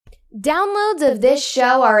Downloads of this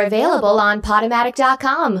show are available on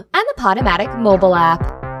Podomatic.com and the Podomatic mobile app.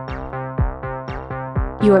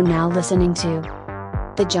 You are now listening to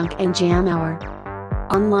the Junk and Jam Hour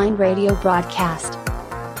online radio broadcast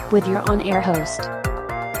with your on-air host,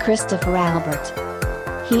 Christopher Albert.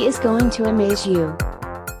 He is going to amaze you,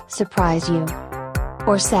 surprise you,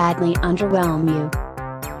 or sadly underwhelm you.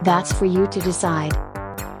 That's for you to decide.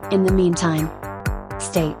 In the meantime,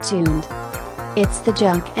 stay tuned. It's the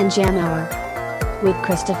Junk and Jam Hour with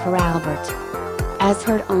Christopher Albert, as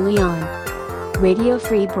heard only on Radio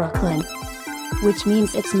Free Brooklyn, which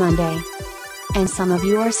means it's Monday. And some of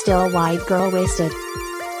you are still white girl wasted.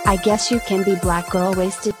 I guess you can be black girl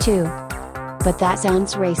wasted too. But that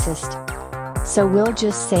sounds racist. So we'll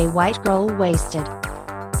just say white girl wasted.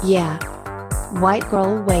 Yeah. White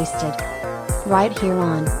girl wasted. Right here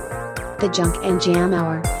on the Junk and Jam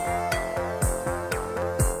Hour.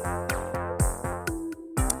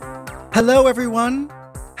 Hello everyone.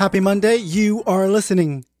 Happy Monday. You are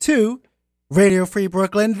listening to Radio Free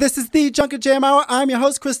Brooklyn. This is the Junk and Jam Hour. I'm your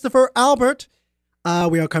host, Christopher Albert.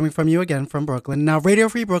 We are coming from you again from Brooklyn. Now, Radio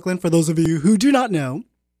Free Brooklyn, for those of you who do not know,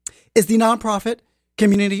 is the nonprofit,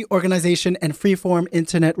 community organization, and freeform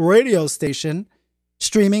internet radio station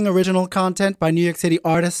streaming original content by New York City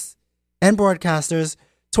artists and broadcasters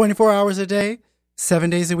 24 hours a day, 7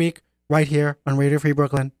 days a week, right here on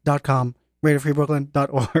RadioFreeBrooklyn.com,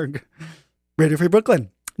 RadioFreeBrooklyn.org, Radio Free Brooklyn.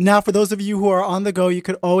 Now, for those of you who are on the go, you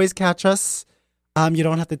could always catch us. You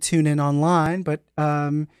don't have to tune in online, but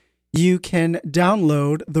you can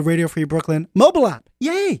download the Radio Free Brooklyn mobile app.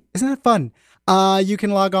 Yay! Isn't that fun? You can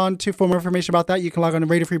log on to, for more information about that, you can log on to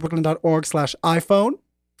RadioFreeBrooklyn.org/iPhone.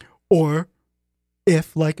 Or,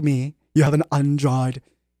 if, like me, you have an Android,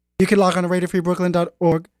 you can log on to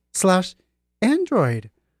RadioFreeBrooklyn.org/Android.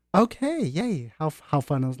 Okay, yay. How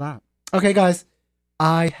fun is that? Okay, guys,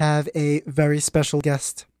 I have a very special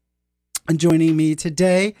guest joining me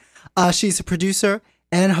today. She's a producer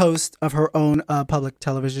and host of her own public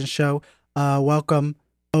television show, WelcomeOVO,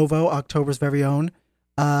 October's very own.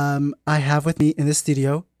 I have with me in the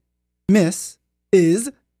studio, Miss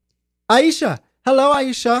is Ihesiah. Hello,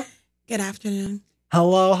 Ihesiah. Good afternoon.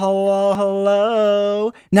 Hello, hello,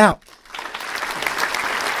 hello. Now,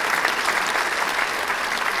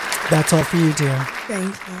 that's all for you, dear.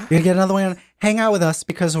 Thank you. You're going to get another one. Hang out with us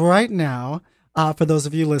because right now, for those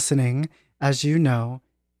of you listening, as you know,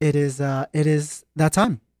 it is that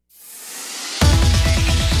time.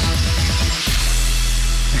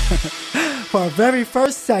 For our very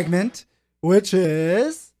first segment, which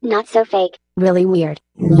is... Not so fake, really weird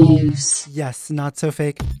news. Yes, not so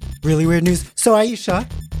fake, really weird news. So, Ihesiah.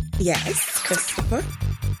 Yes, Christopher.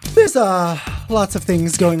 There's lots of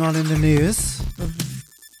things going on in the news.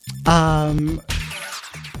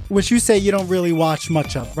 Which you say you don't really watch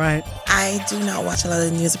much of, right? I do not watch a lot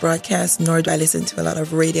of news broadcasts, nor do I listen to a lot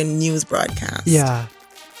of radio news broadcasts. Yeah.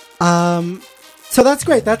 So that's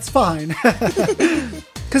great. That's fine.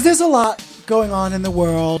 Because there's a lot going on in the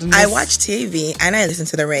world. And I watch TV and I listen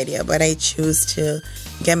to the radio, but I choose to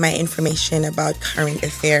get my information about current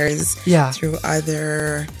affairs through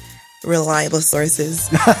other reliable sources.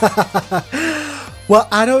 Well,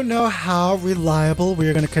 I don't know how reliable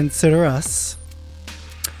we're going to consider us,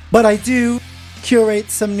 but I do curate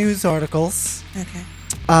some news articles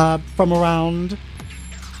from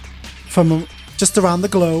just around the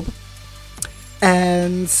globe.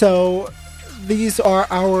 And so these are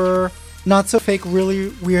our not so fake,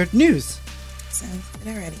 really weird news. Sounds good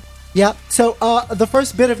already. Yeah. So the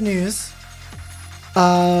first bit of news,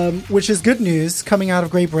 which is good news coming out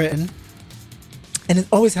of Great Britain, and it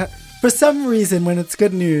always for some reason when it's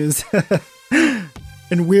good news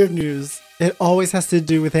and weird news, it always has to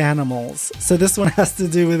do with animals. So this one has to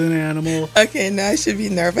do with an animal. Okay, now I should be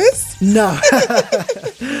nervous? No.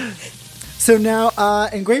 So now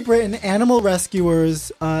in Great Britain, animal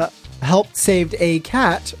rescuers helped save a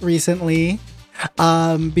cat recently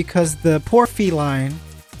because the poor feline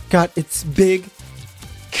got its big,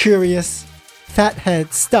 curious, fat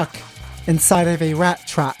head stuck inside of a rat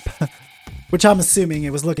trap, which I'm assuming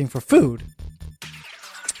it was looking for food.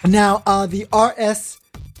 Now, the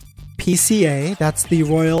RSPCA, that's the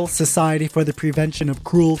Royal Society for the Prevention of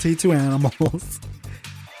Cruelty to Animals,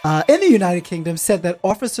 in the United Kingdom, said that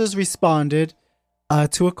officers responded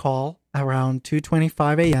to a call around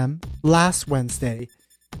 2:25 a.m. last Wednesday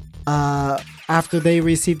after they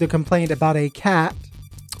received a complaint about a cat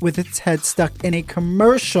with its head stuck in a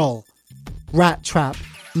commercial rat trap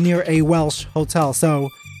near a Welsh hotel. So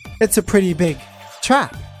it's a pretty big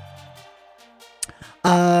trap.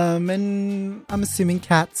 And I'm assuming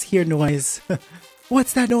cats hear noise.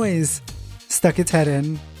 What's that noise? Stuck its head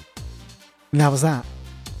in. And that was that.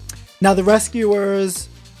 Now, the rescuers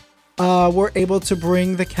were able to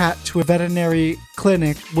bring the cat to a veterinary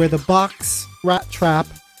clinic where the box rat trap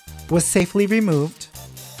was safely removed,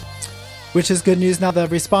 which is good news. Now, the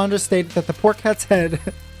responders stated that the poor cat's head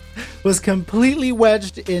was completely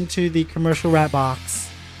wedged into the commercial rat box.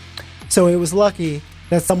 So it was lucky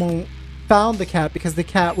that someone found the cat because the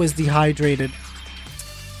cat was dehydrated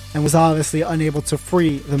and was obviously unable to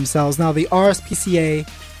free themselves. Now, the RSPCA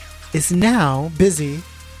is now busy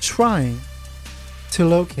trying to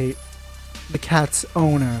locate the cat's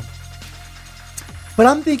owner. But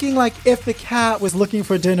I'm thinking, like, if the cat was looking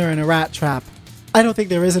for dinner in a rat trap, I don't think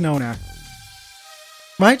there is an owner.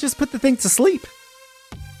 Right? Just put the thing to sleep.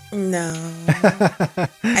 No.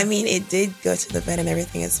 I mean, it did go to the vet and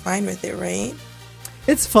everything is fine with it, right?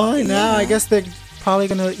 It's fine now. I guess they're probably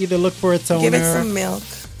going to either look for its owner. Give it some milk.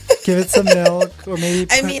 Give it some milk. Or maybe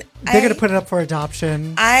they're going to put it up for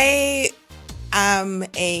adoption. I am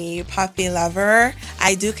a puppy lover.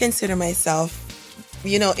 I do consider myself,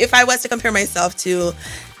 if I was to compare myself to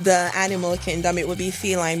the animal kingdom, it would be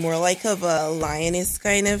feline, more like of a lioness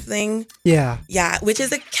kind of thing. Yeah. Yeah, which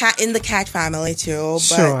is a cat in the cat family too, but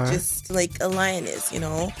sure. Just like a lioness,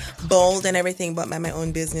 bold and everything, but mind my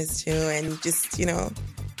own business too, and just,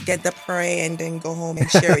 get the prey and then go home and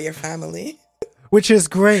share with your family. Which is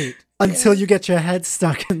great until you get your head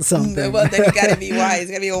stuck in something. Well, then you gotta be wise.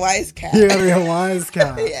 You gotta be a wise cat. You gotta be a wise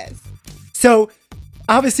cat. Yes. So,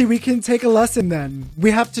 obviously, we can take a lesson then. We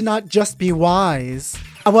have to not just be wise.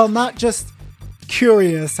 Well, not just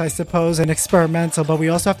curious, I suppose, and experimental, but we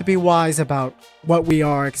also have to be wise about what we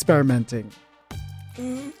are experimenting.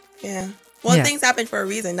 Yeah. Well, things happen for a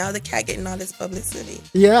reason. Now the cat getting all this publicity.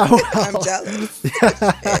 Yeah. Well. I'm jealous.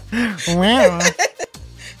 Wow.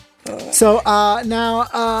 So,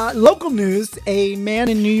 now, local news. A man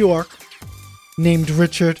in New York named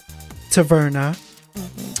Richard Taverna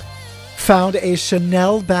found a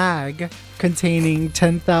Chanel bag containing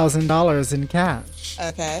 $10,000 in cash.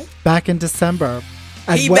 Okay. Back in December.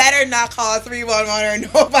 He better not call 311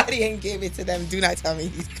 or nobody and give it to them. Do not tell me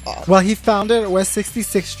he's called. Well, he found it at West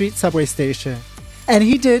 66th Street subway station. And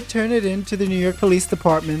he did turn it into the New York Police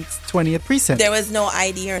Department's 20th precinct. There was no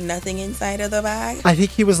ID or nothing inside of the bag? I think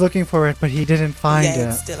he was looking for it, but he didn't find it.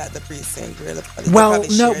 It's still at the precinct.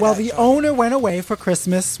 The owner went away for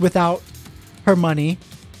Christmas without her money.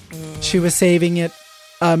 She was saving it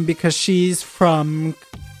because she's from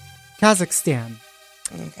Kazakhstan.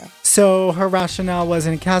 Okay. So her rationale was,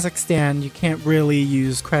 in Kazakhstan, you can't really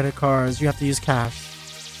use credit cards. You have to use cash.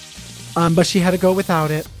 But she had to go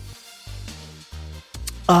without it.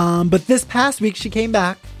 But this past week, she came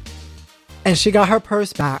back and she got her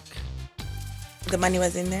purse back. The money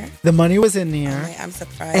was in there? The money was in there. Oh, I'm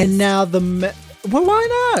surprised. And now well,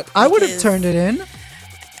 why not? I would have turned it in.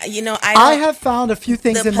 I have found a few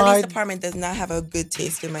things in my... The police department does not have a good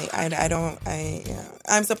taste in my...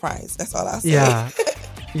 I'm surprised. That's all I'll say. Yeah.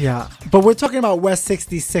 Yeah. But we're talking about West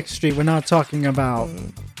 66th Street. We're not talking about...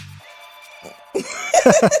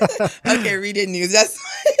 Okay, read the news. That's...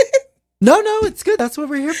 No, it's good. That's what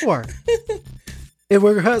we're here for.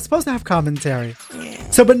 We're supposed to have commentary. Yeah.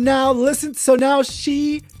 So, but now, listen. So now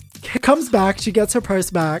she comes back. She gets her purse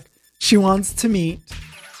back. She wants to meet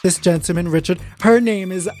this gentleman, Richard. Her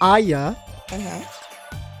name is Ihesiah.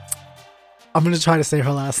 I'm going to try to say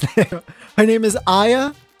her last name. Her name is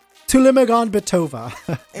Ihesiah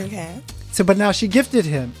Tulimagan-Betova. Okay. So, but now she gifted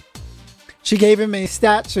him. She gave him a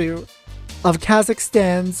statue of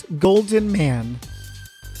Kazakhstan's Golden Man,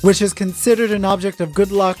 which is considered an object of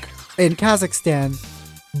good luck in Kazakhstan.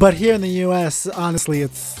 But here in the U.S., honestly,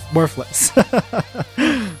 it's worthless.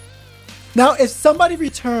 Now, if somebody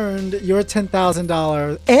returned your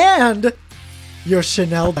 $10,000 and your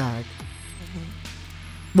Chanel bag,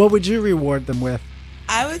 what would you reward them with?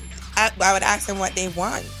 I would ask them what they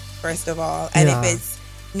want, first of all. And if it's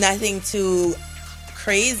nothing too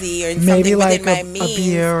crazy or maybe something like within my means, a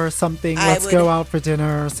beer or something. Let's go out for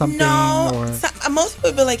dinner or something. No, most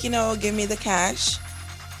people be like, give me the cash,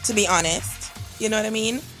 to be honest. You know what I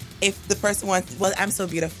mean? If the person wants, well, I'm so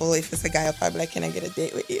beautiful. If it's a guy, I'll probably be like, can I get a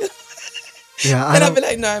date with you? Yeah, and I'll be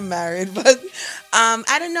like, no, I'm married. But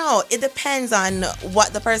I don't know. It depends on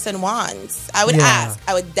what the person wants. I would ask.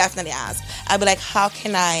 I would definitely ask. I'd be like, how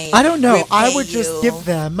can I don't know. I would you? Just give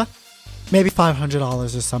them maybe $500 or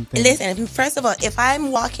something. Listen, first of all, if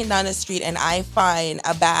I'm walking down the street and I find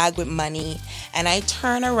a bag with money and I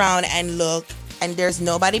turn around and look and there's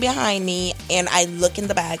nobody behind me and I look in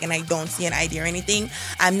the bag and I don't see an ID or anything,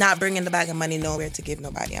 I'm not bringing the bag of money nowhere to give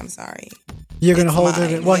nobody. I'm sorry. You're going to hold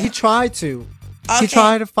it in. Well, he tried to. Okay. He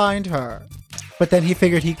tried to find her. but then he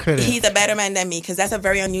figured he couldn't. He's a better man than me because that's a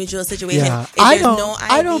very unusual situation. Yeah. If there's no ID,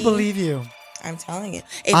 I don't believe you. I'm telling you.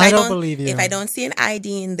 If I don't believe you. If I don't see an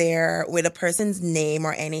ID in there with a person's name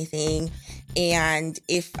or anything, and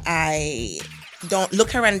if I don't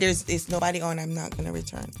look around, there's nobody on, I'm not going to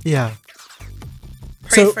return. Yeah.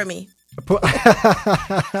 Pray for me.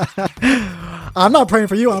 I'm not praying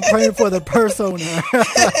for you. I'm praying for the persona.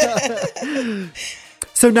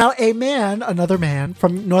 So now another man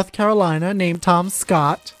from North Carolina named Tom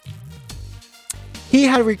Scott, he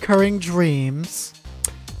had recurring dreams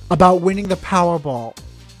about winning the Powerball.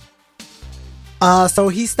 So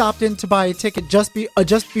he stopped in to buy a ticket just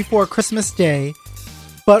before Christmas Day,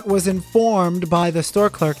 but was informed by the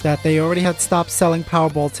store clerk that they already had stopped selling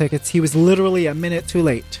Powerball tickets. He was literally a minute too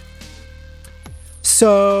late.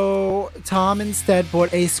 So Tom instead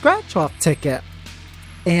bought a scratch-off ticket.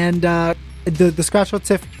 And the scratch-off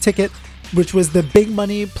ticket, which was the Big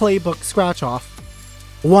Money Playbook scratch-off,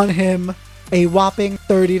 won him a whopping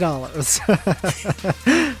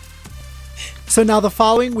 $30. So now the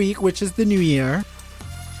following week, which is the new year,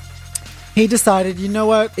 he decided, you know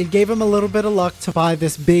what? It gave him a little bit of luck to buy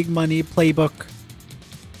this Big Money Playbook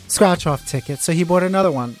scratch-off ticket. So he bought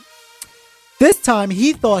another one. This time,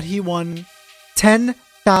 he thought he won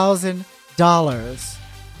 $10,000.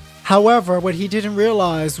 However, what he didn't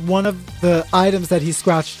realize, one of the items that he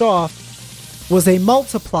scratched off was a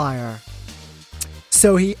multiplier.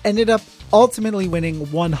 So he ended up ultimately winning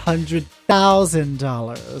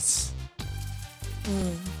 $100,000.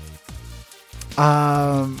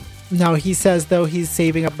 Now he says, though, he's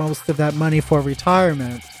saving up most of that money for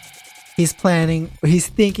retirement. He's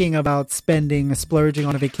thinking about splurging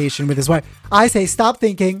on a vacation with his wife. I say stop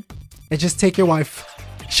thinking and just take your wife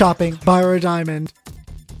shopping, buy her a diamond.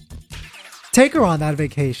 Take her on that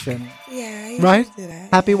vacation. Yeah, you right? should do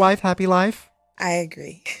that. Happy wife, happy life. I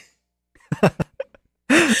agree.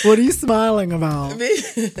 What are you smiling about?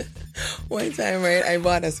 One time, right, I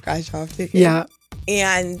bought a scratch-off ticket. Yeah.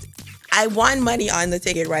 And I won money on the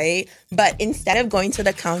ticket, right? But instead of going to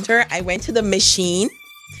the counter, I went to the machine.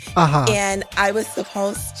 And I was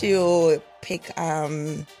supposed to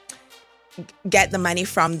get the money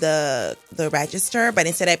from the register, but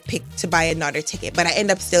instead I picked to buy another ticket. But I end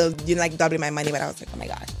up still doubling my money, but I was like, oh my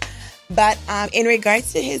gosh. But in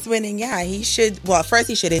regards to his winning, yeah, he should, well, first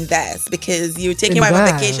he should invest, because you take your wife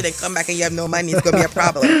on vacation and come back and you have no money, it's going to be a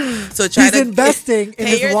problem. So he's investing in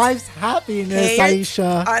his wife's happiness,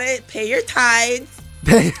 Aisha. Pay your tithes.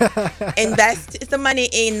 Invest the money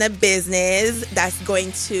in the business that's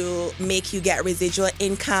going to make you get residual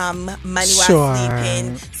income, money while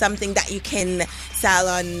sleeping, something that you can sell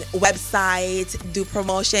on website, do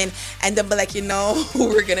promotion, and then be like,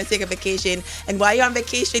 we're gonna take a vacation. And while you're on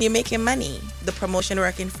vacation, you're making money. The promotion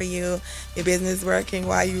working for you, your business working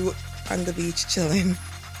while you on the beach chilling.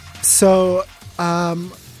 So,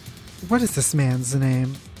 what is this man's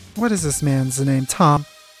name?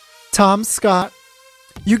 Tom Scott.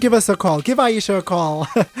 You give us a call. Give Aisha a call.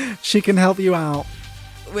 She can help you out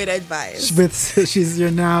with advice. She's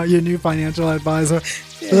your new financial advisor.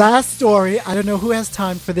 Yeah. Last story. I don't know who has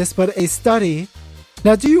time for this, but a study.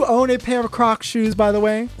 Now, do you own a pair of Crocs shoes, by the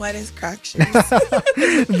way? What is Crocs shoes?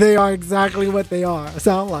 They are exactly what they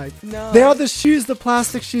sound like. No. They are the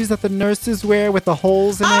plastic shoes that the nurses wear with the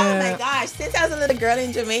holes in it. Oh my gosh. Since I was a little girl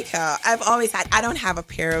in Jamaica, I've always had, I don't have a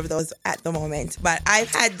pair of those at the moment, but I've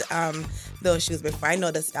had those shoes before. I know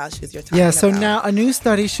the style shoes you're talking about. Yeah, so now a new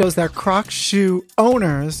study shows that Crocs shoe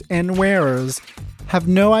owners and wearers have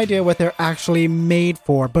no idea what they're actually made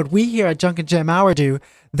for, but we here at Junk and Gem Hour do.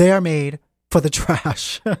 They are made for the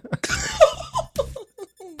trash.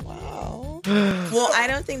 Wow. Well, I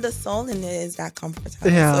don't think the sole in it is that comfortable.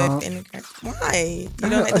 Yeah. So why? You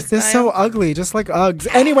don't like they're so ugly, just like Uggs.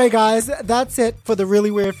 Anyway, guys, that's it for the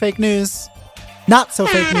really weird fake news. Not so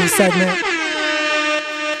fake news segment.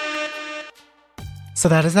 So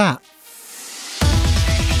that is that.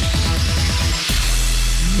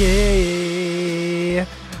 Yay.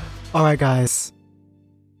 All right, guys.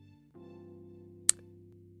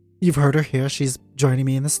 You've heard her here. She's joining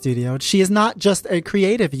me in the studio. She is not just a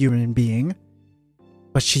creative human being,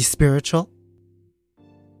 but she's spiritual.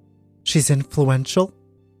 She's influential.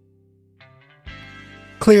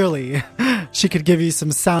 Clearly, she could give you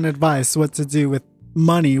some sound advice what to do with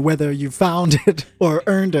money, whether you found it or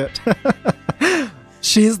earned it.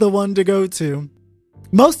 She's the one to go to.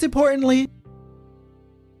 Most importantly,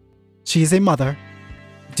 she's a mother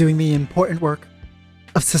doing the important work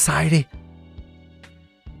of society.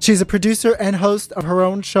 She's a producer and host of her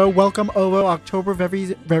own show, WelcomeOVO, October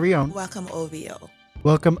very own. WelcomeOVO.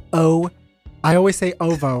 Welcome O. I always say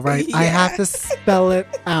OVO, right? Yeah. I have to spell it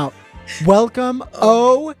out.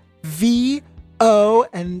 WelcomeOVO.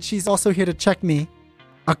 And she's also here to check me.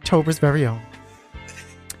 October's very own.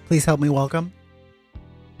 Please help me welcome.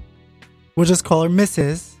 We'll just call her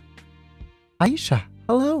Mrs. Ihesiah.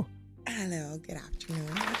 Hello. Hello. Good afternoon.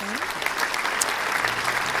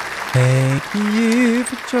 Thank you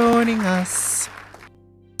for joining us.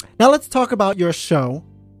 Now let's talk about your show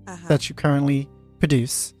that you currently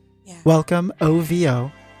produce. Yeah.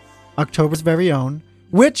 WelcomeOVO, October's very own,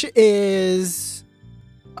 which is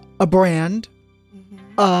a brand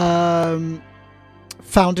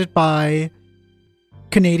founded by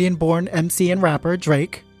Canadian-born MC and rapper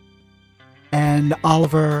Drake and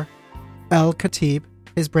Oliver El Khatib,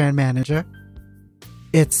 his brand manager.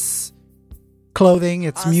 It's clothing,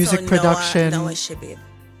 it's Also, music production. Noah Shabib.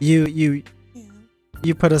 You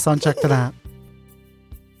put us on check for that.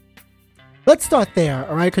 Let's start there,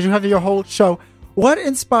 all right? Because you have your whole show. What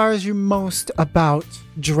inspires you most about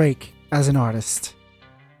Drake as an artist?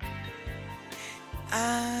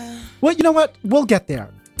 Well, you know what? We'll get there.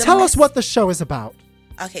 Tell us what the show is about.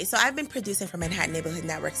 Okay, so I've been producing for Manhattan Neighborhood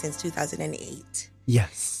Network since 2008.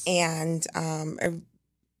 Yes. And I've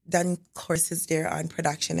done courses there on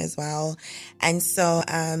production as well. And so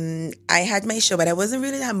I had my show, but I wasn't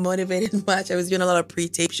really that motivated much. I was doing a lot of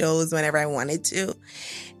pre-tape shows whenever I wanted to.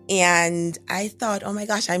 And I thought, oh my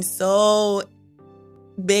gosh, I'm so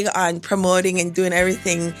big on promoting and doing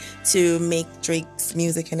everything to make Drake's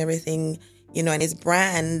music and everything, you know, and his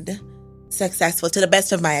brand successful to the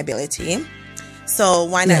best of my ability. So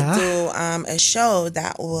why not do a show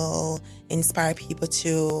that will inspire people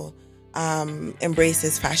to embrace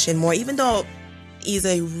his fashion more, even though he's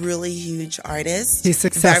a really huge artist. He's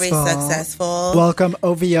successful. Very successful.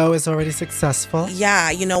 WelcomeOVO is already successful.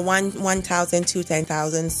 Yeah, you know, 1,000 to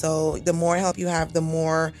 10,000. So the more help you have, the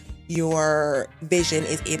more your vision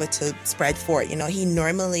is able to spread forth. You know, he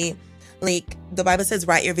normally, like the Bible says,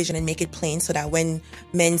 write your vision and make it plain so that when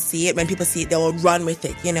men see it, when people see it, they will run with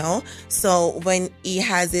it, you know? So when he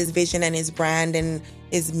has his vision and his brand and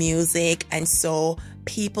his music, and so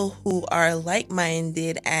people who are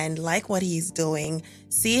like-minded and like what he's doing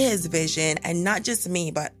see his vision, and not just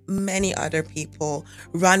me, but many other people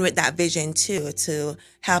run with that vision too, to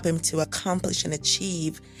help him to accomplish and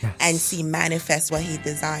achieve and see manifest what he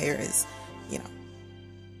desires, you know.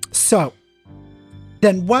 So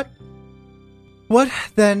then what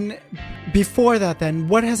then, before that then,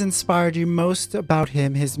 what has inspired you most about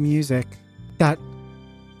him, his music, that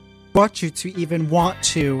brought you to even want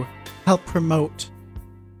to help promote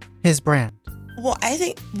his brand? Well, I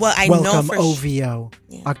think, I know for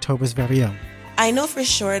WelcomeOVO, October's very own. I know for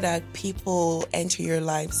sure that people enter your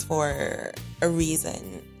lives for a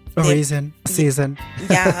reason. A season.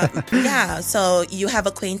 Yeah. So you have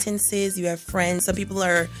acquaintances, you have friends. Some people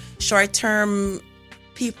are short-term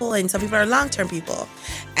people and some people are long-term people.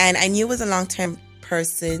 And I knew it was a long-term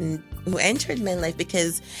person who entered my life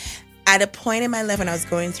because at a point in my life when I was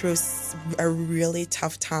going through a really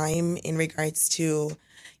tough time in regards to,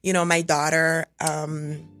 you know, my daughter,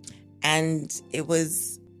 and it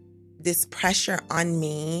was this pressure on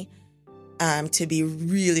me to be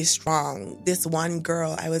really strong. This one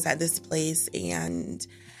girl, I was at this place and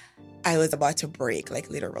I was about to break, like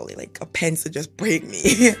literally, like a pencil just break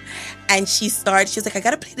me. And she was like, I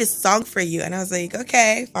gotta play this song for you. And I was like,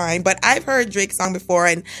 okay, fine. But I've heard Drake's song before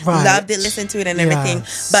and loved it, listened to it and everything.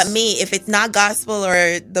 But me, if it's not gospel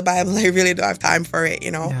or the Bible, I really don't have time for it, you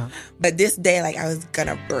know. Yeah. But this day, like I was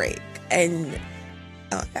gonna break. And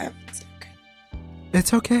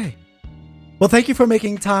it's okay. Well, thank you for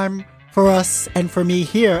making time for us and for me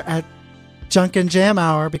here at Junk and Jam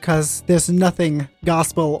Hour, because there's nothing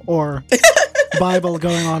gospel or Bible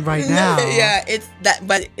going on right now. Yeah, it's that,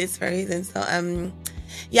 but it's for a reason. So,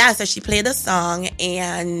 so she played the song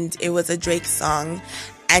and it was a Drake song.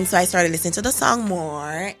 And so I started listening to the song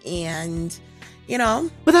more and, you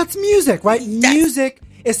know. But that's music, right? Music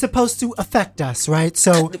is supposed to affect us, right?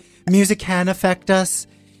 So music can affect us,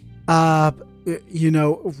 you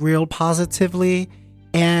know, real positively.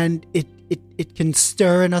 And it can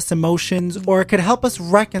stir in us emotions, or it could help us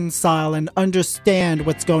reconcile and understand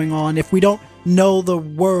what's going on if we don't know the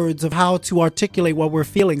words of how to articulate what we're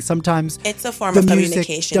feeling. Sometimes it's a form of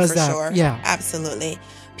communication for sure. Yeah, absolutely.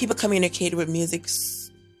 People communicate with music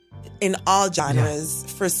in all genres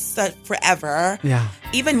for forever. Yeah,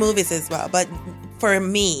 even movies as well. But for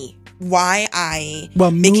me, why I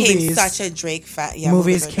became such a Drake fan. Yeah,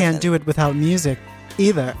 movies can't do it without music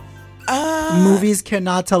either. Movies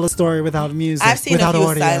cannot tell a story without music. I've seen without a few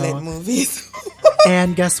audio. silent movies.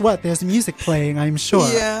 And guess what? There's music playing, I'm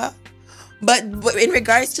sure. Yeah. But in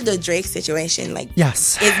regards to the Drake situation, like,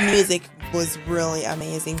 yes, is music was really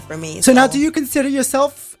amazing for me. So now, do you consider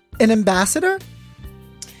yourself an ambassador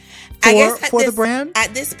for the brand?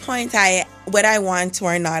 At this point, whether I want to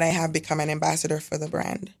or not, I have become an ambassador for the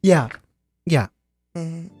brand. Yeah.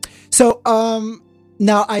 Mm-hmm. So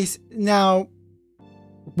now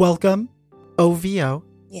WelcomeOVO,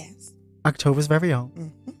 yes, October's very own.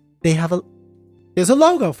 Mm-hmm. There's a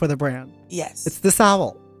logo for the brand. Yes, It's this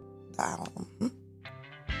owl. Mm-hmm.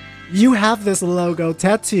 You have this logo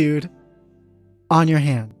tattooed on your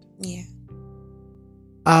hand. Yeah.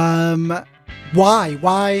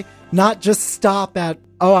 Why not just stop at,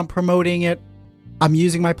 oh, I'm promoting it, I'm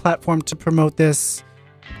using my platform to promote this?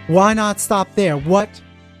 Why not stop there? Why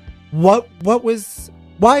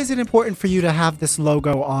is it important for you to have this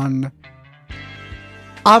logo on?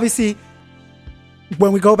 Obviously,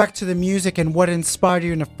 when we go back to the music and what inspired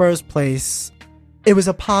you in the first place, it was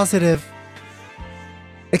a positive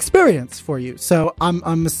experience for you. So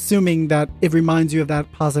I'm assuming that it reminds you of that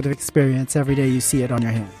positive experience every day you see it on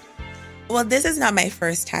your hand. Well, this is not my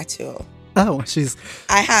first tattoo. Oh, she's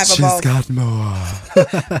got more.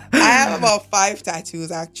 I have about 5 tattoos,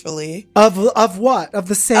 actually. Of what? Of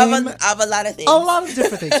the same? Of a lot of things. A lot of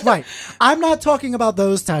different things, right. I'm not talking about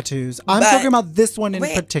those tattoos. I'm talking about this one in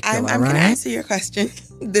particular, I'm right? going to answer your question.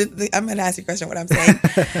 I'm going to ask your question, what I'm saying.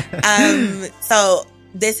 So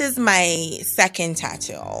this is my second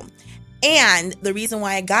tattoo. And the reason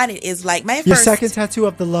why I got it is like my first... Your second tattoo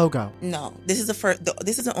of the logo? No, this is the first.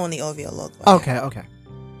 This is the only OVO logo. Okay.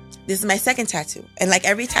 This is my second tattoo. And like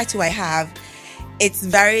every tattoo I have, it's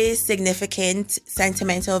very significant,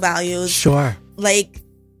 sentimental values. Sure. Like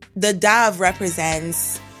the dove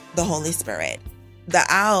represents the Holy Spirit. The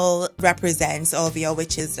owl represents OVO,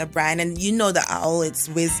 which is a brand. And you know the owl, it's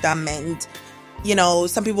wisdom and, you know,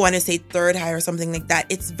 some people want to say third eye or something like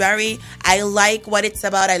that. I like what it's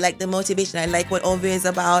about. I like the motivation. I like what OVO is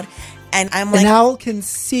about. And I'm like... An owl can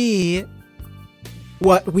see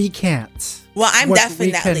what we can't. Well, I right?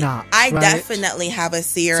 definitely have a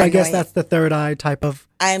seer. So I guess that's the third eye type of...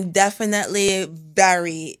 I'm definitely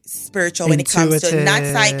very spiritual when it comes to not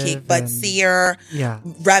psychic, but seer,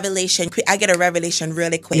 revelation. I get a revelation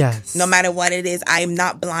really quick. Yes. No matter what it is, I'm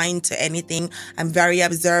not blind to anything. I'm very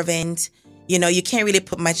observant. You know, you can't really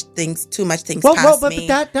put too much things past me.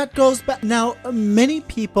 But that goes back. Now, many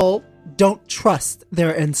people don't trust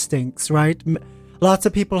their instincts, right? Lots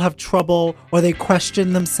of people have trouble or they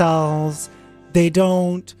question themselves. They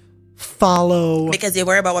don't follow. Because they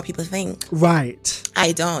worry about what people think. Right.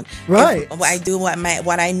 I don't. Right. I do what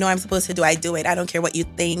I know I'm supposed to do, I do it. I don't care what you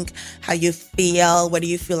think, how you feel, whether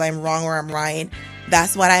you feel I'm wrong or I'm right.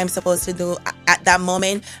 That's what I am supposed to do at that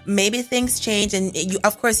moment. Maybe things change and you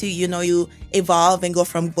evolve and go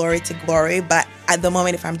from glory to glory. But at the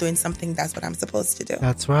moment, if I'm doing something, that's what I'm supposed to do.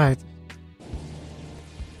 That's right.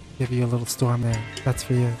 Give you a little storm there. That's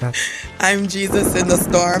for you. I'm Jesus in the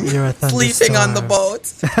storm. You're a sleeping on the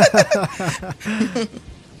boat.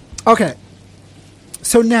 Okay.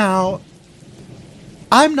 So now,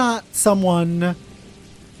 I'm not someone...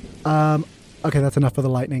 okay, that's enough for the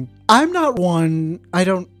lightning. I'm not one... I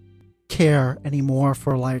don't care anymore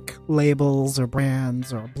for like labels or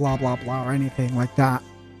brands or blah, blah, blah or anything like that.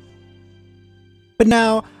 But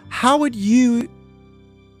now, how would you...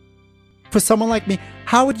 For someone like me,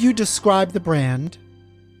 how would you describe the brand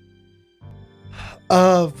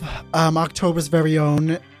of October's very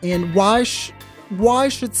own, and why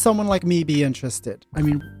should someone like me be interested? I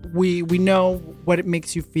mean, we know what it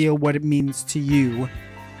makes you feel, what it means to you.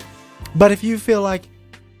 But if you feel like,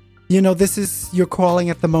 this is your calling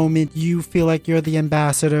at the moment, you feel like you're the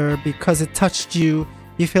ambassador because it touched you,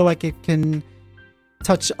 you feel like it can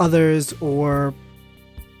touch others or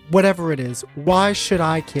whatever it is, why should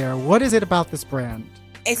I care? What is it about this brand?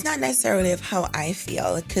 It's not necessarily of how I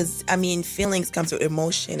feel, because, feelings comes with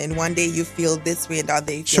emotion, and one day you feel this way and the other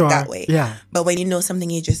day you feel that way. Yeah. But when you know something,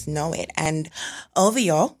 you just know it. And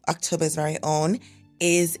OVO, October's very own,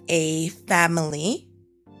 is a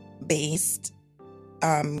family-based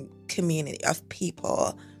community of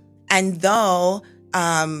people. And though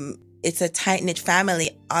it's a tight-knit family,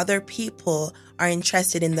 other people are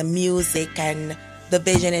interested in the music and the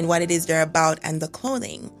vision and what it is they're about and the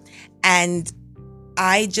clothing. And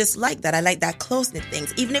I just like that. I like that close-knit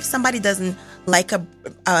things. Even if somebody doesn't like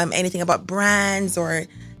anything about brands or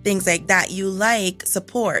things like that, you like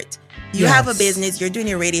support. You have a business, you're doing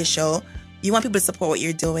your radio show, you want people to support what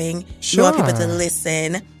you're doing. Sure. You want people to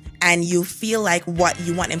listen, and you feel like what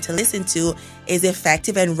you want them to listen to is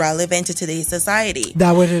effective and relevant to today's society.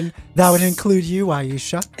 That would include you,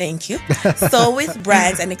 Ihesiah. Thank you. So with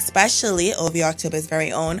brands, and especially OVO October's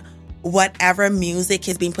very own, whatever music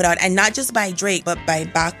is being put out, and not just by Drake, but by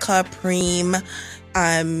Baka, Preem,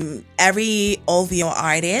 every OVO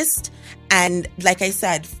artist. And like I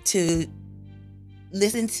said, to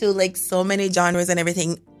listen to like so many genres and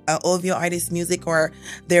everything, OVO artist music or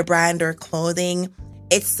their brand or clothing,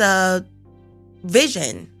 it's a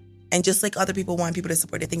vision. And just like other people want people to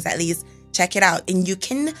support their things, at least check it out. And you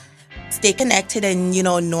can stay connected and,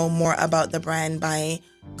 know more about the brand by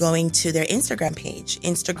going to their Instagram page,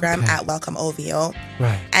 Instagram at WelcomeOVO.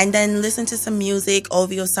 Right. And then listen to some music.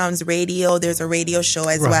 OVO Sounds Radio. There's a radio show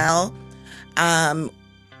as well. I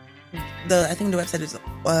think the website is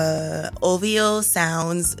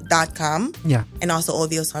ovosounds.com. Yeah. And also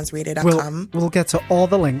ovosoundsradio.com. We'll get to all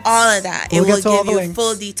the links. All of that. It will give you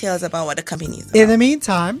full details about what the company is about. In the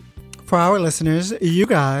meantime, for our listeners, you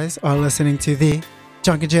guys are listening to the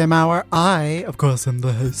Junk and Jam Hour. I, of course, am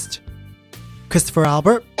the host, Christopher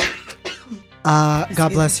Albert.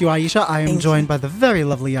 God bless you, Ihesiah. I am joined by the very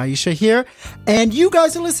lovely Ihesiah here. And you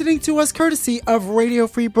guys are listening to us courtesy of Radio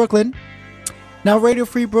Free Brooklyn. Now, Radio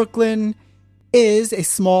Free Brooklyn is a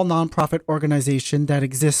small nonprofit organization that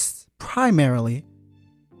exists primarily,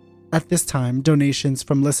 at this time, donations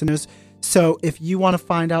from listeners. So if you want to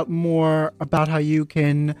find out more about how you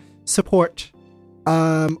can support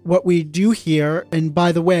what we do here, and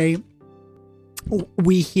by the way,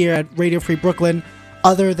 we here at Radio Free Brooklyn,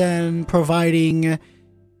 other than providing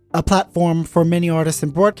a platform for many artists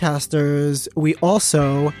and broadcasters, we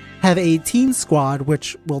also have a teen squad,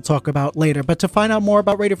 which we'll talk about later. But to find out more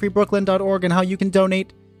about radiofreebrooklyn.org and how you can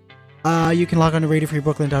donate, you can log on to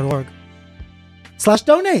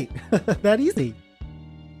radiofreebrooklyn.org/donate. That easy.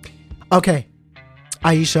 Okay,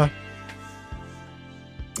 Ihesiah.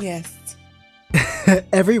 Yes.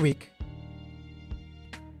 Every week.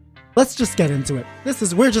 Let's just get into it.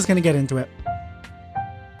 We're just going to get into it.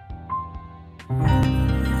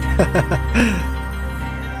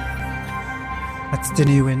 That's the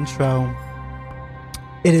new intro.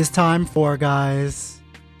 It is time for, guys.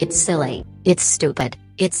 It's silly. It's stupid.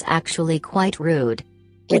 It's actually quite rude.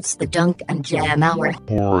 It's the Junk and Jam Hour.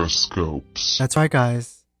 Horoscopes. That's right,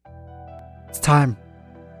 guys. It's time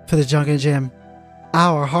for the Junk and Jam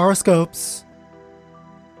Hour horoscopes.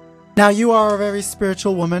 Now, you are a very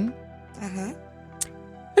spiritual woman. Uh-huh.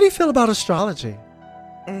 How do you feel about astrology?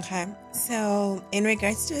 Okay. So, in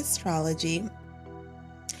regards to astrology,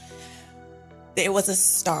 there was a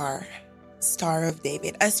Star of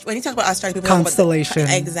David. When you talk about astrology, people constellation.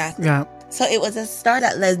 Talk about exactly. Yeah. So it was a star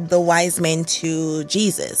that led the wise men to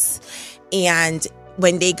Jesus. And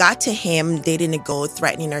when they got to him, they didn't go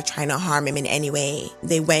threatening or trying to harm him in any way.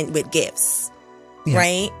 They went with gifts,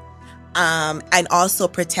 right? And also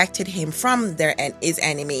protected him from his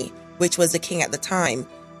enemy, which was the king at the time,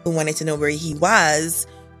 who wanted to know where he was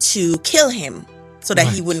to kill him so that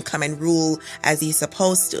he wouldn't come and rule as he's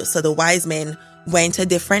supposed to. So the wise men went a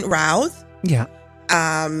different route. Yeah.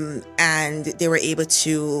 And they were able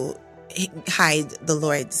to hide the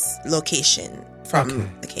Lord's location from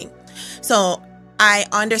the king. So I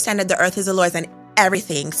understand that the earth is the Lord's and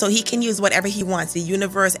everything. So he can use whatever he wants. The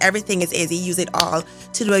universe, everything is his. He uses it all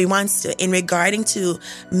to do what he wants to. In regarding to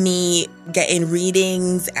me getting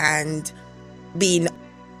readings and being,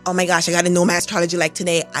 oh my gosh, I got to know my astrology like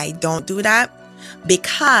today. I don't do that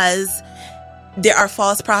because there are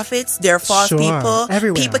false prophets. There are false people.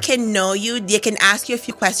 Everywhere. People can know you. They can ask you a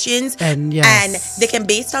few questions. And and they can,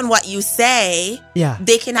 based on what you say,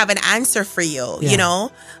 they can have an answer for you, you know?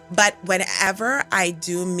 But whenever I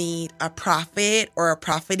do meet a prophet or a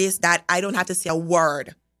prophetess that I don't have to say a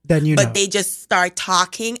word, then but they just start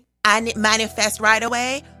talking and it manifests right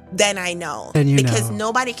away, then I know. Because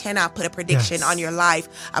nobody cannot put a prediction on your life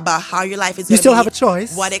about how your life is going to be. You still have a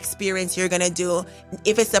choice. What experience you're going to do.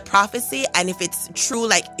 If it's a prophecy and if it's true,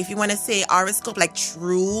 like if you want to say horoscope, like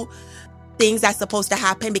true things that's supposed to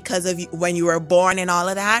happen because of when you were born and all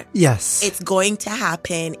of that. Yes. It's going to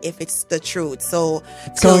happen if it's the truth. So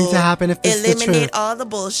it's going to happen if it's the truth. Eliminate all the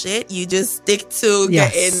bullshit. You just stick to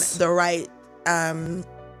getting the right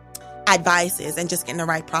advices and just getting the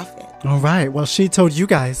right prophet. All right. Well, she told you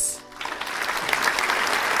guys.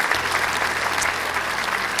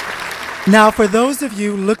 Now, for those of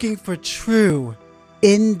you looking for true,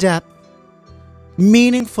 in-depth,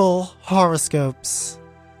 meaningful horoscopes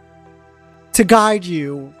to guide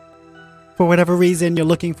you for whatever reason you're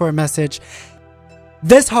looking for a message,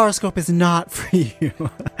 this horoscope is not for you.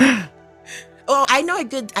 Oh, I know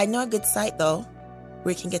a good site though.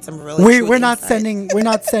 We can get some really. We're not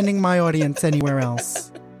sending my audience anywhere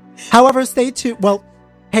else. However, stay tuned. Well,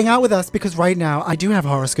 hang out with us because right now I do have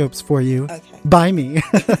horoscopes for you by me.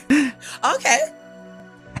 Okay.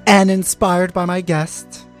 And inspired by my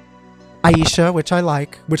guest, Ihesiah, which I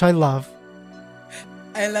like, which I love.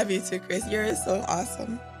 I love you too, Chris. You're so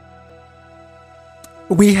awesome.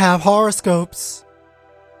 We have horoscopes.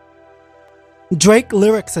 Drake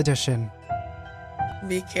Lyrics Edition.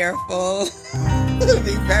 Be careful.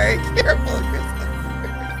 Be very careful, Chris.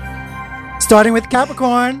 Starting with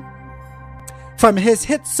Capricorn. From his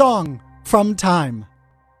hit song, From Time.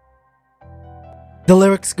 The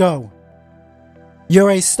lyrics go,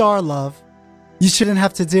 "You're a star, love. You shouldn't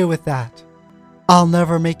have to deal with that. I'll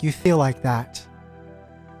never make you feel like that,"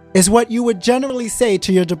 is what you would generally say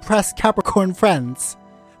to your depressed Capricorn friends.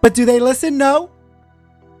 But do they listen? No?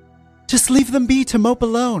 Just leave them be to mope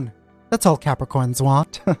alone. That's all Capricorns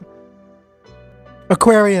want.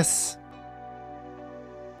 Aquarius.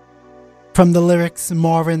 From the lyrics,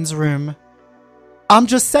 Marvin's Room. "I'm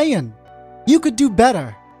just saying, you could do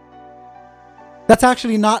better." That's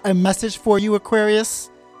actually not a message for you, Aquarius.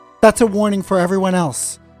 That's a warning for everyone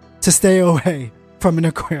else to stay away from an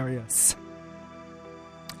Aquarius.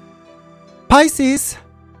 Pisces.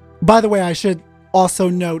 By the way, I should also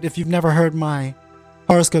note, if you've never heard my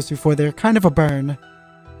horoscopes before, they're kind of a burn.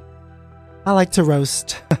 I like to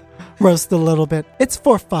roast a little bit. It's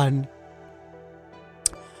for fun.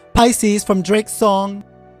 Pisces, from Drake's song,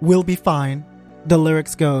 We'll Be Fine. The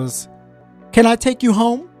lyrics goes, "Can I take you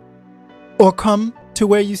home? Or come to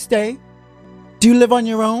where you stay? Do you live on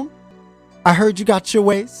your own? I heard you got your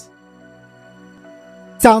ways."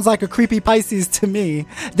 Sounds like a creepy Pisces to me.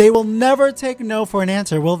 They will never take no for an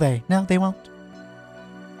answer, will they? No, they won't.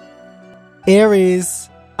 Aries.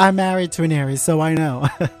 I'm married to an Aries, so I know.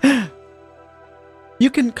 You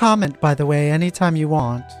can comment, by the way, anytime you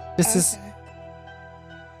want. This is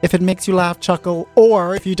if it makes you laugh, chuckle,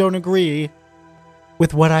 or if you don't agree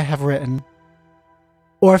with what I have written.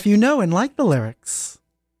 Or if you know and like the lyrics.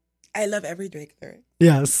 I love every Drake lyric.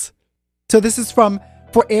 Yes. So this is for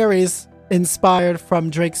Aries, inspired from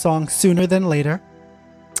Drake's song Sooner Than Later.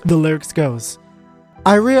 The lyrics goes,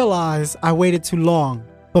 "I realize I waited too long,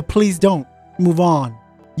 but please don't move on.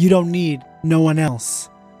 You don't need no one else."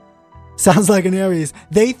 Sounds like an Aries.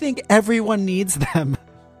 They think everyone needs them.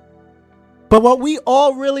 But what we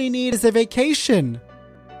all really need is a vacation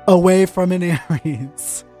away from an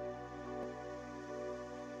Aries.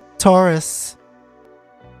 Taurus.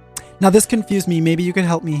 Now this confused me. Maybe you can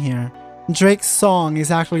help me here. Drake's song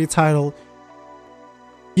is actually titled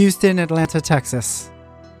Houston, Atlanta, Texas.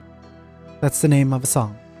 That's the name of a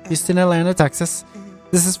song. Houston, Atlanta, Texas.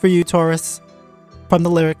 This is for you, Taurus. From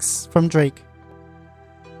the lyrics from Drake.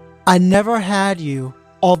 "I never had you,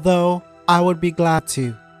 although I would be glad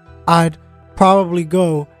to. I'd probably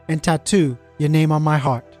go and tattoo your name on my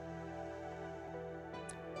heart."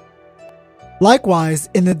 Likewise,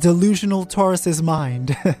 in the delusional Taurus's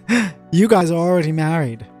mind, you guys are already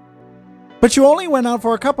married. But you only went out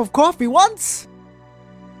for a cup of coffee once.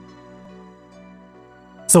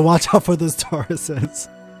 So watch out for those Tauruses.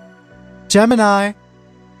 Gemini,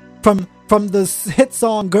 from the hit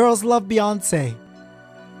song Girls Love Beyonce.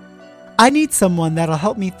 "I need someone that'll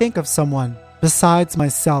help me think of someone besides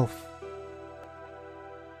myself."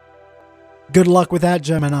 Good luck with that,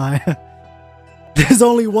 Gemini. There's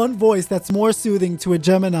only one voice that's more soothing to a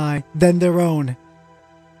Gemini than their own,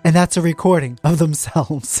 and that's a recording of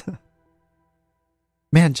themselves.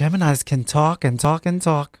 Man, Geminis can talk and talk and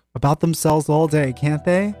talk about themselves all day, can't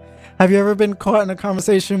they? Have you ever been caught in a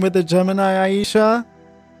conversation with a Gemini, Ihesiah?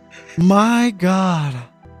 My God.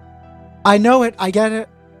 I know it. I get it.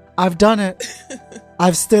 I've done it.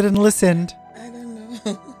 I've stood and listened. I don't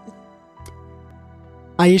know.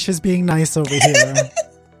 Ihesiah's being nice over here.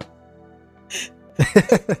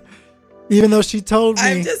 Even though she told me.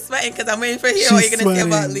 I'm just sweating because I'm waiting for hear what you're going to say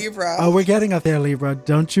about Libra. Oh, we're getting up there, Libra.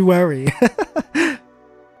 Don't you worry.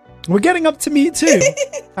 We're getting up to me, too.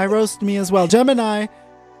 I roast me as well. Gemini.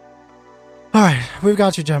 All right, we've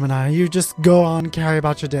got you, Gemini. You just go on, carry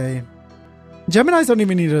about your day. Geminis don't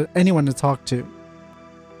even need anyone to talk to.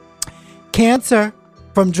 Cancer,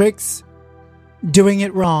 from Drake's Doing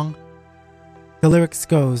It Wrong. The lyrics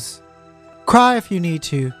goes, "Cry if you need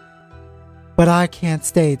to, but I can't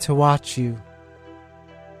stay to watch you."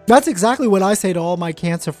 That's exactly what I say to all my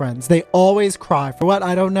Cancer friends. They always cry. For what?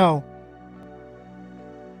 I don't know.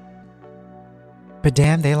 But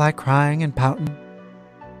damn, they like crying and pouting.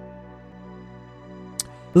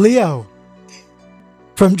 Leo,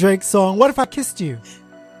 from Drake's song, What If I Kissed You?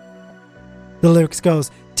 The lyrics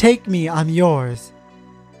goes, "Take me, I'm yours,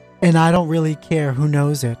 and I don't really care who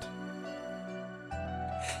knows it."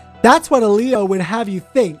 That's what a Leo would have you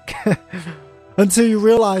think until you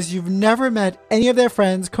realize you've never met any of their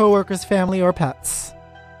friends, coworkers, family, or pets.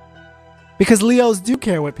 Because Leos do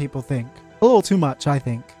care what people think. A little too much, I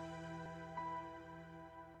think.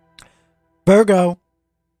 Virgo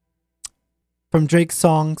from Drake's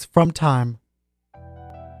songs From Time.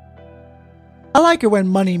 I like it when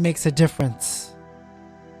money makes a difference,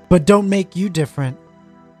 but don't make you different.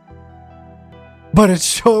 But it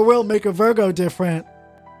sure will make a Virgo different.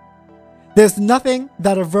 There's nothing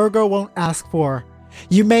that a Virgo won't ask for.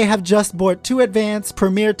 You may have just bought 2 advance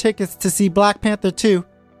premiere tickets to see Black Panther 2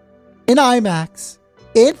 in IMAX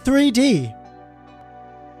in 3D.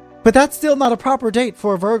 But that's still not a proper date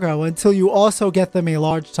for a Virgo until you also get them a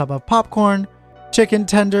large tub of popcorn, chicken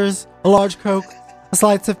tenders, a large Coke, a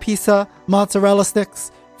slice of pizza, mozzarella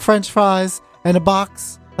sticks, French fries, and a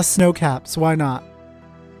box of snow caps. Why not?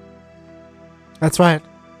 That's right.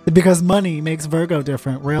 Because money makes Virgo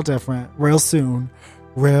different, real soon,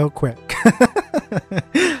 real quick.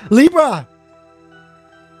 Libra.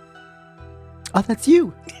 Oh, that's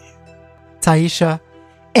you. Taisha.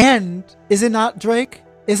 And is it not Drake?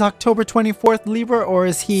 Is October 24th Libra, or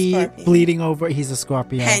is he Scorpion. Bleeding over? He's a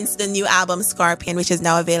Scorpio. Hence the new album Scorpion, which is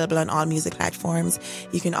now available on all music platforms.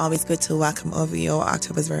 You can always go to WelcomeOVO,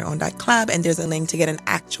 October's very own .club, and there's a link to get an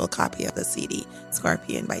actual copy of the CD,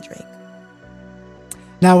 Scorpion by Drake.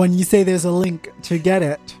 Now, when you say there's a link to get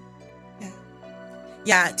it.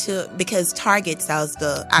 Yeah, because Target sells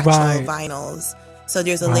the actual vinyls. So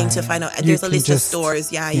there's a link to find out. There's a list of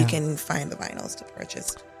stores. Yeah, you can find the vinyls to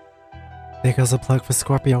purchase. There goes a plug for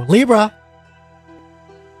Scorpio. Libra!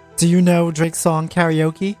 Do you know Drake's song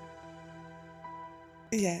Karaoke?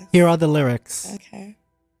 Yes. Here are the lyrics. Okay.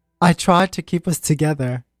 I tried to keep us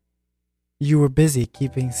together. You were busy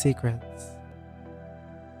keeping secrets.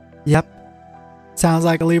 Yep. Sounds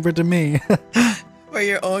like a Libra to me. For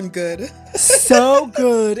your own good. So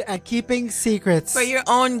good at keeping secrets. For your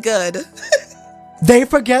own good. They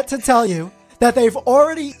forget to tell you that they've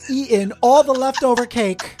already eaten all the leftover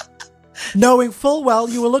cake, knowing full well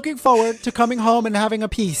you were looking forward to coming home and having a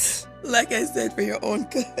piece. Like I said, for your own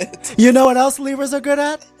good. You know what else Libras are good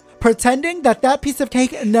at? Pretending that that piece of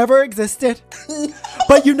cake never existed.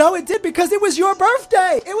 But you know it did because it was your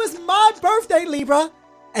birthday. It was my birthday, Libra.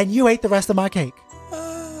 And you ate the rest of my cake.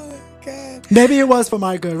 Oh, God. Maybe it was for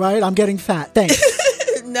my good, right? I'm getting fat. Thanks.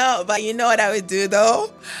 No, but you know what I would do,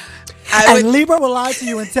 though? Libra will lie to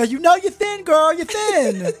you and tell you, no, you're thin, girl. You're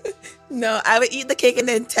thin. No, I would eat the cake and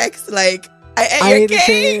then text, like, I ate your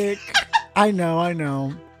cake. I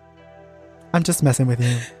know. I'm just messing with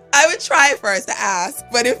you. I would try first to ask,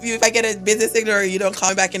 but if I get a busy signal or you don't call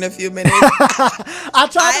me back in a few minutes, I'll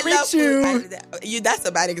try to reach you. That's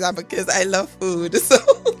a bad example because I love food, so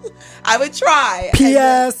I would try.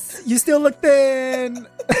 P.S. You still look thin.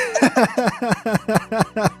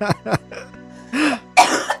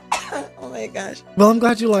 Oh my gosh. Well, I'm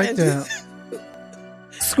glad you liked it.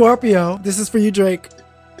 Scorpio, this is for you, Drake.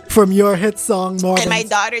 From your hit song, Marvin. And my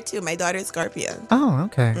daughter, too. My daughter is Scorpion. Oh,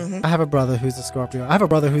 okay. Mm-hmm. I have a brother who's a Scorpio. I have a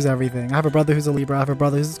brother who's everything. I have a brother who's a Libra. I have a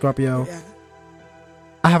brother who's a Scorpio. Yeah.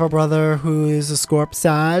 I have a brother who is a Scorp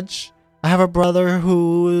Sag. I have a brother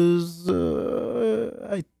who is,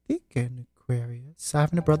 I think, an Aquarius. I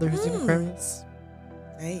have a brother who's an Aquarius.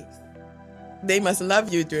 Nice. They must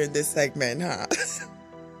love you during this segment, huh?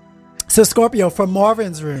 So, Scorpio, from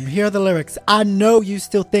Marvin's Room, here are the lyrics. I know you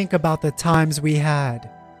still think about the times we had.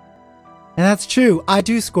 And that's true. I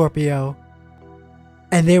do, Scorpio.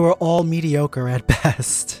 And they were all mediocre at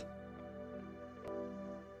best.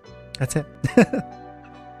 That's it.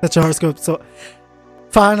 That's your horoscope. So,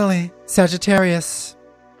 finally, Sagittarius.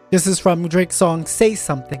 This is from Drake's song, Say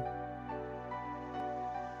Something.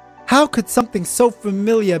 How could something so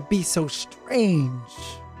familiar be so strange?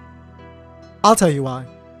 I'll tell you why.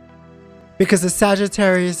 Because the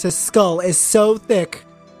Sagittarius' skull is so thick,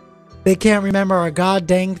 they can't remember a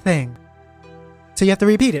goddamn thing. So you have to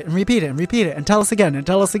repeat it and repeat it and repeat it and tell us again and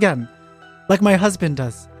tell us again. Like my husband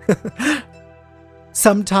does.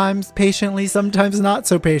 Sometimes patiently, sometimes not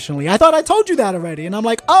so patiently. I thought I told you that already. And I'm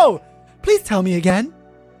like, oh, please tell me again.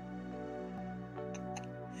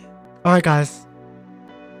 All right, guys.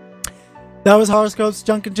 That was Horoscopes,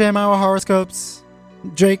 Junk and Jam Hour Horoscopes,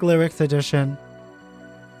 Drake Lyrics Edition.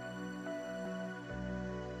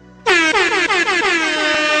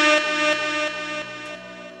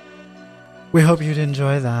 We hope you'd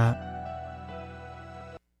enjoy that.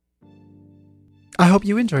 I hope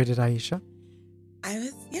you enjoyed it, Aisha. I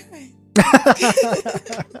was, yeah.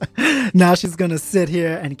 Now she's going to sit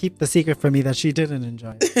here and keep the secret from me that she didn't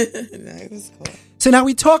enjoy it. No, it was cool. So now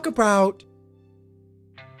we talk about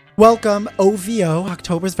WelcomeOVO,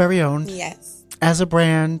 October's very own. Yes. As a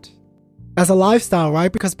brand, as a lifestyle,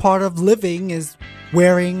 right? Because part of living is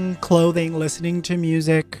wearing clothing, listening to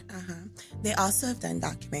music. They also have done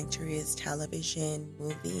documentaries, television,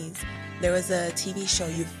 movies. There was a TV show,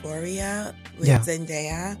 Euphoria, with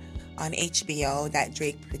Zendaya on HBO that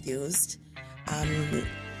Drake produced.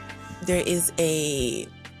 There is a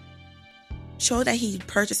show that he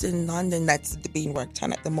purchased in London that's being worked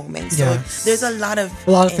on at the moment. So there's a lot of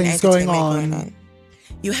things going on.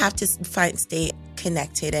 You have to stay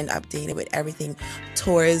connected and updated with everything.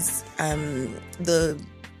 Tours, the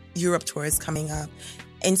Europe tour is coming up.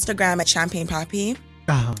 Instagram at Champagne Poppy.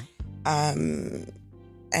 And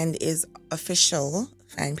his official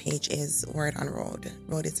fan page is Word on Road.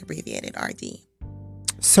 Road is abbreviated RD.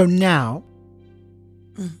 So now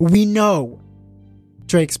we know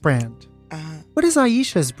Drake's brand. What is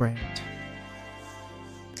Ihesiah's brand?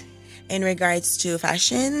 In regards to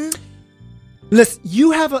fashion? Listen,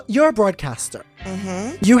 you're a broadcaster.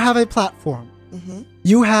 You have a platform.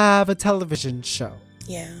 You have a television show.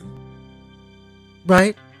 Yeah.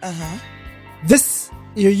 Right?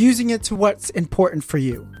 You're using it to what's important for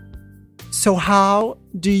you. So how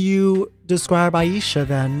do you describe Ihesiah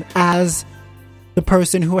then as the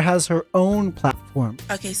person who has her own platform?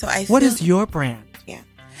 Okay, so what is your brand? Yeah.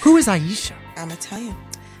 Who is Ihesiah? I'm going to tell you.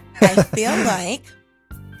 I feel like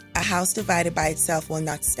a house divided by itself will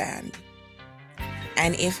not stand.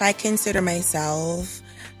 And if I consider myself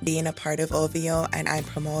being a part of OVO and I'm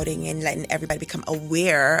promoting and letting everybody become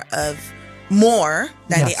aware of more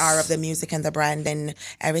than they are of the music and the brand and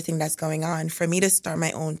everything that's going on, for me to start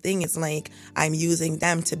my own thing, it's like I'm using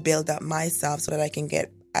them to build up myself so that I can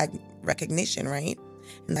get recognition, right?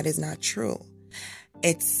 And that is not true.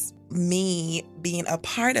 It's me being a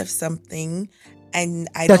part of something and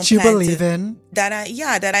I that you believe in, that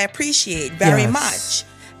I appreciate very much.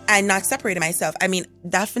 And not separating myself. I mean,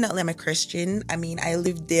 definitely I'm a Christian. I mean, I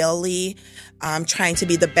live daily trying to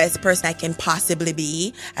be the best person I can possibly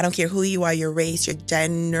be. I don't care who you are, your race, your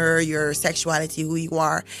gender, your sexuality, who you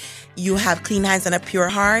are. You have clean hands and a pure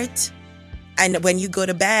heart. And when you go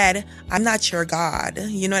to bed, I'm not your God.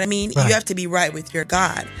 You know what I mean? Right. You have to be right with your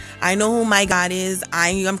God. I know who my God is. I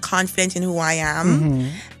am confident in who I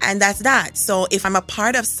am. And that's that. So if I'm a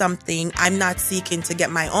part of something, I'm not seeking to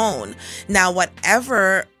get my own. Now,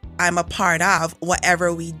 whatever I'm a part of,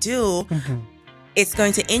 whatever we do, it's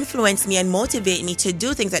going to influence me and motivate me to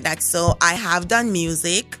do things like that. So I have done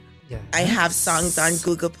music. Yes. I have songs on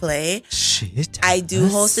Google Play. I do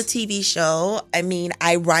host a TV show. I mean,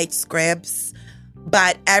 I write scripts.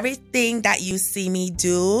 But everything that you see me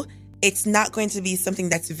do, it's not going to be something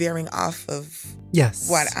that's veering off of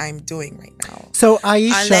what I'm doing right now. So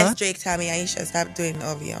Ihesiah, unless Drake tell me, Ihesiah, stop doing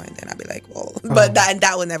OVO, and then I'll be like, well, but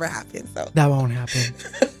that will never happen. So that won't happen.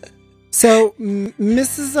 So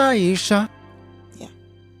Mrs. Ihesiah. Yeah.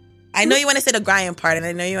 I know you want to say the Graham part, and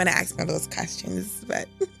I know you want to ask me those questions, but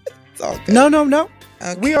it's all good. No.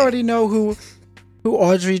 Okay. We already know who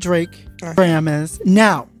Audrey Drake Graham is.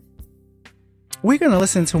 Now, we're going to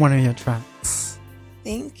listen to one of your tracks.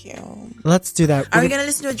 Thank you. Let's do that. Are we going to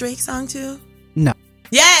listen to a Drake song too? No.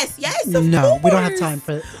 Yes, of course. We don't have time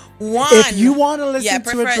for it. One. If you want to listen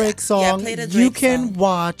to a Drake song, you can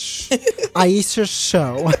watch Ihesiah's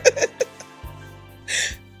show.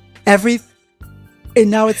 And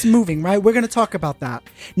now it's moving, right? We're going to talk about that.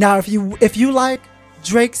 Now, if you like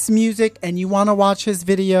Drake's music and you want to watch his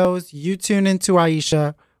videos, you tune into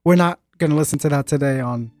Ihesiah. We're not going to listen to that today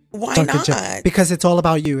on Why not? Because it's all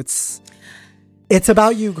about you. It's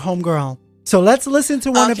about you, homegirl. So let's listen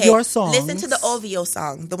to one of your songs. Listen to the OVO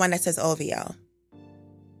song, the one that says OVO.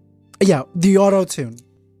 Yeah, the auto-tune.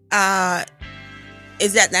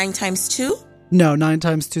 Is that 9 times 2? No, 9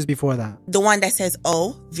 times 2 is before that. The one that says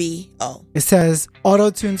OVO. It says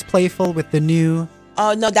auto-tune's playful with the new...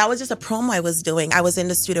 Oh, no, that was just a promo I was doing. I was in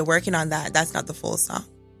the studio working on that. That's not the full song.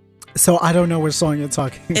 So I don't know which song you're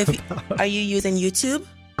talking about. Are you using YouTube?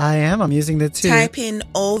 I am. I'm using the two. Type in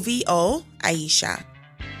OVO Ihesiah.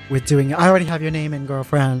 We're doing it. I already have your name in,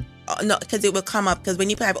 girlfriend. Oh, no, because it will come up. Because when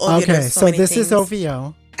you type OVO, okay, there's so many this things. is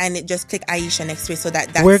OVO. And it just click Ihesiah next to it. So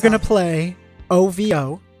that's we're going to play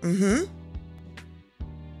OVO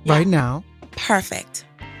right now. Perfect.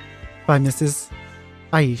 By Mrs.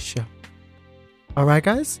 Ihesiah. All right,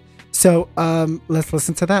 guys? So let's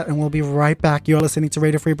listen to that and we'll be right back. You're listening to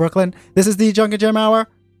Radio Free Brooklyn. This is the Junk and Jam Hour.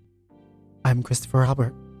 I'm Christopher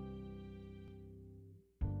Albert.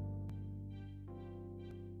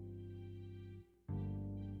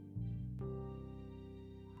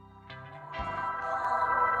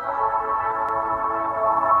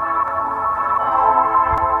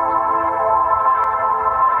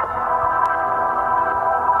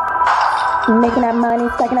 Making that money,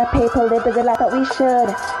 stacking that paper, live the good life that we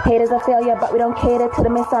should. Haters are failure, but we don't cater to the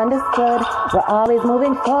misunderstood. We're always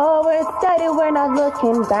moving forward, steady, we're not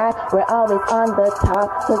looking back. We're always on the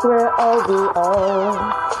top, cause we're OVO.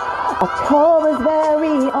 October's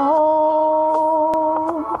very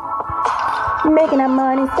own. Making that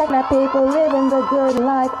money, stacking that paper, living the good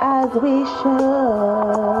life as we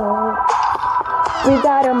should. We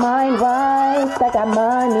got our mind right, stack that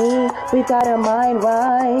money. We got our mind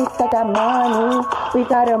right, stack that money. We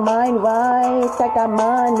got our mind right, stack that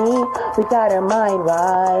money. We got our mind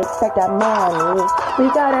right, stack that money. We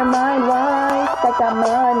got our mind right, stack that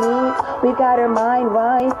money. We got our mind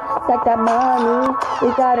right, stack that money.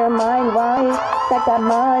 We got our mind right, stack that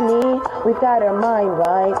money. We got our mind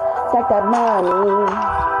right, stack that money.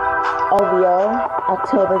 OVO,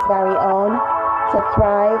 October's very own. To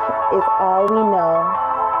thrive is all we know.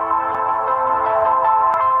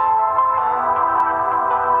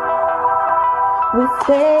 We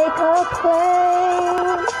stake our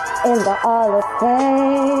claim in the Hall of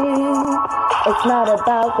Fame. It's not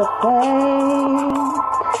about the fame,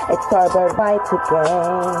 it's our birthright to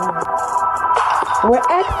gain. We're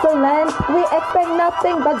excellent, we expect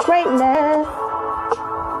nothing but greatness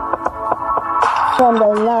from the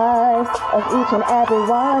life of each and every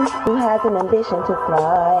one who has an ambition to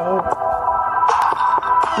thrive.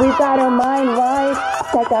 We got our mind right,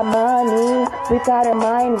 stack that money. We got our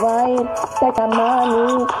mind right, stack that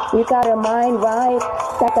money. We got our mind right,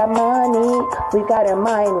 stack that money. We got our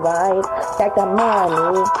mind right, stack that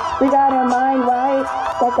money. We got our mind right,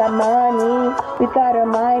 stack that money. We got our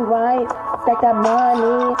mind right, stack that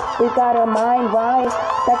money. We got our mind right,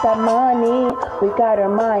 stack that money. We got our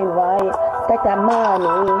mind right. Stack that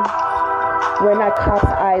money. We're not cops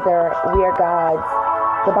either. We are gods.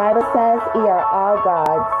 The Bible says we are all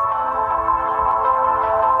gods.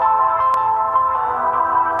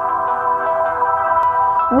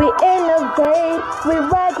 We innovate, we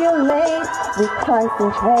regulate, we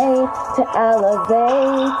concentrate to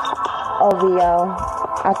elevate. OVO,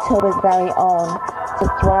 October's very own. To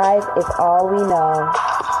thrive is all we know.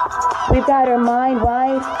 We've got our mind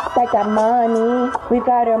right, stack that money. We've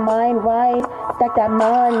got our mind right, stack that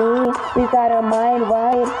money. We've got our mind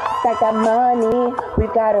right, stack that money.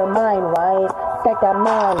 We've got our mind right, stack that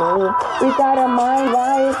money. We've got our mind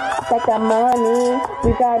right, stack that money.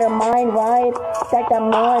 We've got our mind right, stack that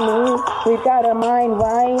money. We've got our mind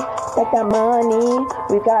right, stack that money.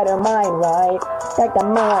 We've got our mind right, stack that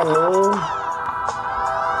money.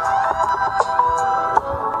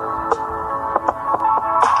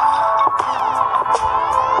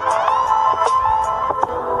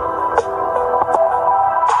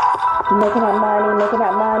 Making that money, making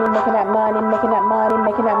that money, making that money, making that money,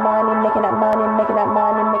 making that money, making that money, making that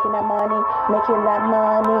money, making that money, making that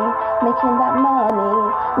money, making that money,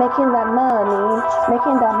 making that money,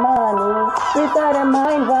 making that money. We got our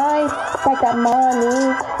mind right, stack that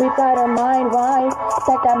money. We got our mind right,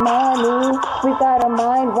 stack that money. We got our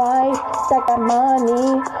mind right, stack that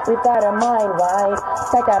money. We got our mind right,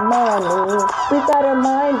 stack that money. We got our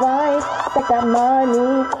mind right, stack that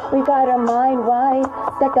money. We got our mind right,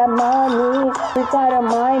 stack that money. We got our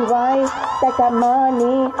mind right, stack that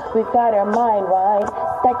money. We got our mind right,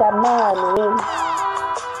 stack that money.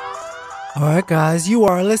 All right, guys, you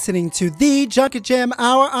are listening to the Junket Jam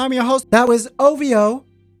Hour. I'm your host. That was OVO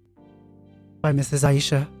by Mrs.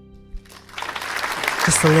 Ihesiah.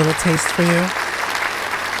 Just a little taste for you.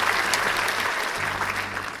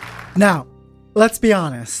 Now, let's be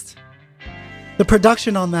honest. The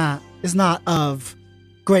production on that is not of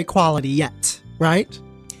great quality yet, right?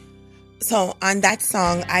 So on that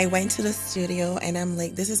song, I went to the studio and I'm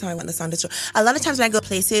like, this is how I want the song to show. A lot of times when I go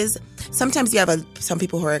places, sometimes you have some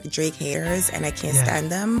people who are Drake haters and I can't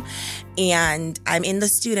stand them. And I'm in the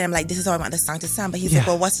studio and I'm like, this is how I want the song to sound. But he's like,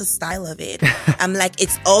 well, what's the style of it? I'm like,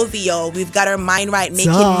 it's OVO. We've got our mind right,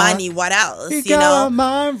 making money. What else? You got our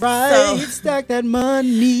mind right, stack that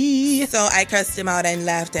money. So I cussed him out and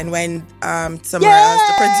left and went somewhere else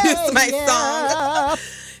to produce my song.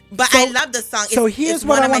 But I love the song. Here's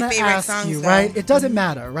what I want to ask you, right? It doesn't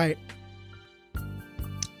matter, right?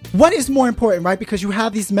 What is more important, right? Because you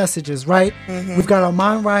have these messages, right? Mm-hmm. We've got our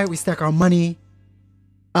mind right. We stack our money.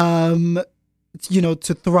 To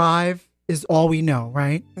thrive is all we know,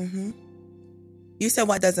 right? Mm-hmm. You said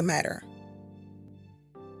what doesn't matter?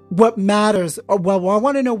 What matters? Well, I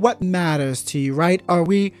want to know what matters to you, right?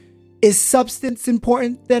 Is substance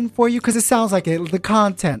important then for you? Because it sounds like it, the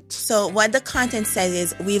content. So what the content says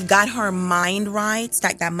is we've got her mind right,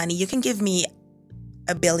 stack that money. You can give me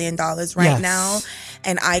 $1 billion right now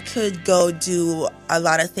and I could go do a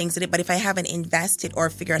lot of things with it. But if I haven't invested or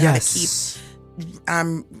figured out how to keep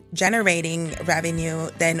generating revenue,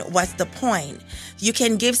 then what's the point? You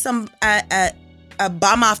can give some a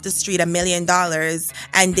bum off the street $1 million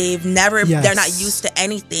and they've never, they're not used to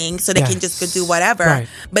anything, so they can just go do whatever. Right.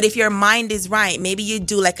 But if your mind is right, maybe you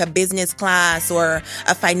do like a business class or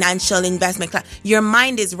a financial investment class. Your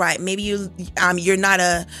mind is right. Maybe you're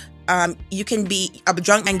not you can be a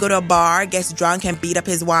drunk and go to a bar, gets drunk and beat up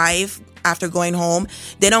his wife after going home.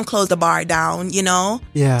 They don't close the bar down, you know?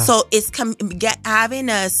 Yeah. So it's having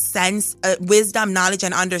a sense, wisdom, knowledge,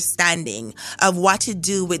 and understanding of what to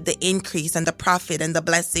do with the increase and the profit and the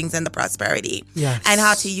blessings and the prosperity. Yes. And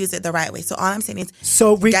how to use it the right way. So all I'm saying is,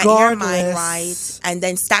 so get your mind right and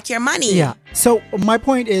then stack your money. Yeah. So my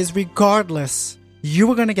point is, regardless, you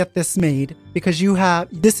were going to get this made because you have,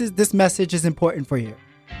 this message is important for you.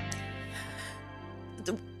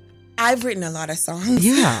 I've written a lot of songs.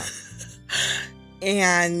 Yeah.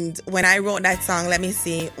 And when I wrote that song, let me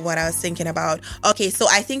see what I was thinking about. Okay, so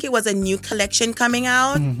I think it was a new collection coming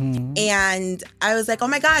out. Mm-hmm. And I was like, oh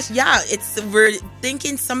my gosh, yeah, we're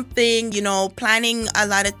thinking something, you know, they're planning a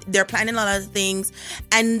lot of things.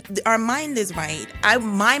 And our mind is right.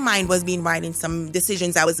 My mind was being right in some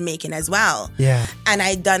decisions I was making as well. Yeah. And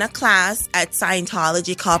I'd done a class at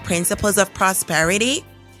Scientology called Principles of Prosperity.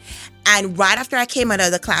 And right after I came out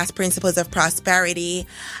of the class, Principles of Prosperity,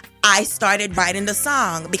 I started writing the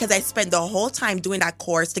song because I spent the whole time doing that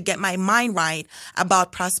course to get my mind right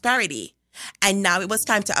about prosperity. And now it was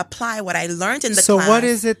time to apply what I learned in the class. So what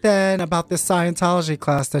is it then about the Scientology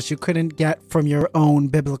class that you couldn't get from your own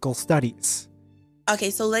biblical studies?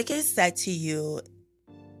 Okay, so like I said to you,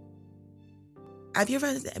 have you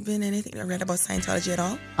ever been anything or read about Scientology at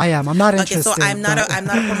all? I am. I'm not interested. Okay, so I'm not a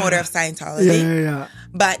promoter of Scientology. Yeah.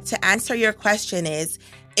 But to answer your question is,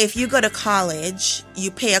 if you go to college, you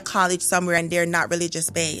pay a college somewhere and they're not religious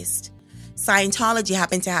based. Scientology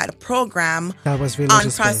happened to have a program that was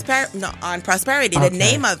religious on prosperity. Okay. The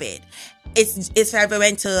name of it. It's if I ever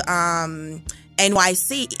went to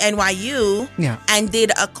NYU, and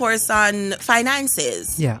did a course on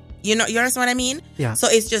finances. Yeah. You understand what I mean? Yeah. So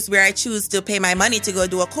it's just where I choose to pay my money to go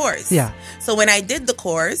do a course. Yeah. So when I did the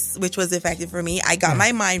course, which was effective for me, I got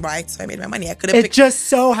my mind right, so I made my money. I could have picked. It just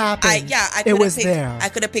so happened. it was picked, there. I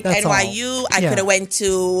could have picked That's NYU. all. I could have went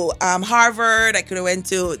to Harvard. I could have went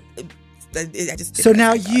to. I just did so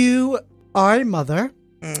now you are a mother.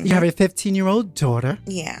 Mm-hmm. You have a 15-year-old daughter.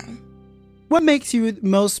 Yeah. What makes you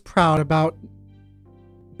most proud about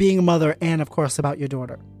being a mother, and of course about your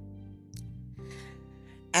daughter?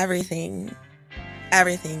 Everything,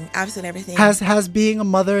 absolutely everything. Has being a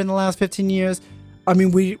mother in the last 15 years, I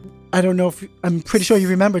mean, I don't know if, I'm pretty sure you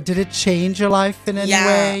remember, did it change your life in any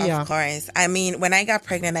way? Yeah, of course. I mean, when I got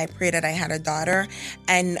pregnant, I prayed that I had a daughter.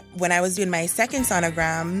 And when I was doing my second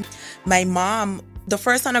sonogram, my mom, the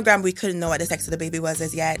first sonogram, we couldn't know what the sex of the baby was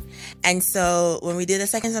as yet. And so when we did the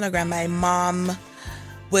second sonogram, my mom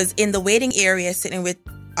was in the waiting area sitting with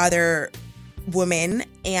other women,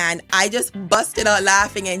 and I just busted out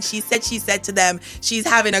laughing, and she said to them, she's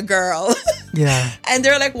having a girl. Yeah. And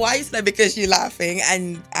they're like, why is that? Because she's laughing.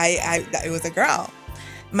 And it was a girl.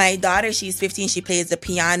 My daughter, she's 15. She plays the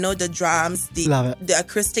piano, the drums, the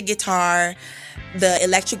acoustic guitar, the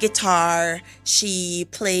electric guitar. She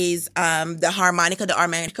plays the harmonica. The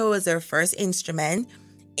harmonica was her first instrument.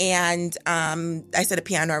 And I said the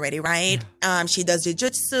piano already, right? Yeah. She does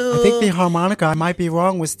jiu-jitsu. I think the harmonica, I might be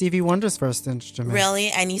wrong, was Stevie Wonder's first instrument. Really?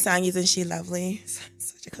 Any song, Isn't She Lovely?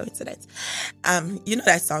 Such a coincidence. You know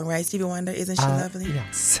that song, right? Stevie Wonder, Isn't She Lovely?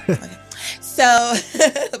 Yes. Okay. So,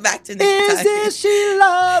 back to next time. Isn't she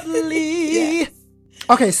lovely? Yes.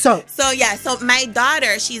 Okay, so my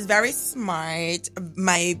daughter, she's very smart.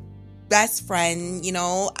 My best friend,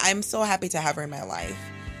 I'm so happy to have her in my life.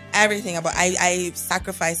 Everything about I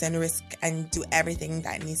sacrifice and risk and do everything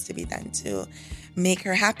that needs to be done to make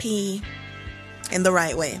her happy in the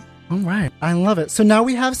right way. All right. I love it. So now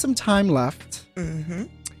we have some time left. Mm-hmm.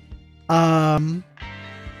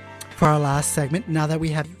 For our last segment, now that we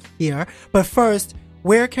have you here. But first,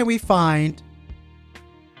 where can we find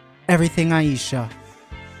everything Ihesiah?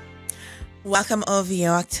 WelcomeOVO,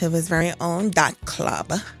 October's very own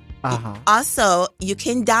 .club. Uh-huh. Also, you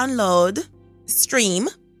can stream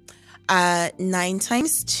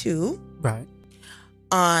 9x2. Right.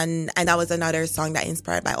 And that was another song that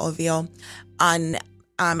inspired by OVO on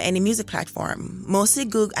any music platform. Mostly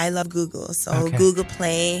Google. I love Google. So okay. Google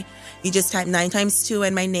Play. You just type 9x2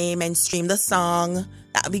 and my name and stream the song.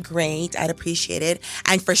 That would be great. I'd appreciate it.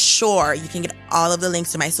 And for sure, you can get all of the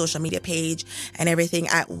links to my social media page and everything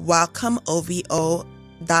at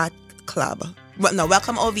WelcomeOVO.club. No,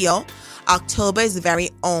 WelcomeOVO, October's very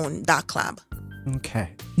own .club. Okay.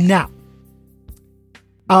 Now,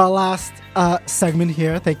 Our last segment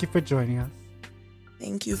here. Thank you for joining us.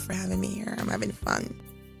 Thank you for having me here. I'm having fun.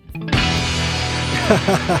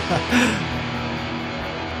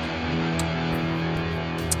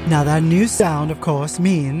 Now that new sound, of course,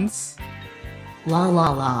 means... La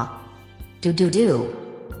la la. Do do do.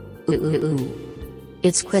 Ooh ooh ooh.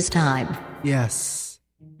 It's quiz time. Yes.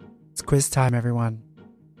 It's quiz time, everyone.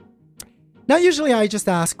 Now, usually I just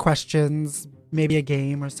ask questions, maybe a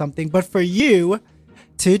game or something, but for you,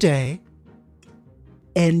 today,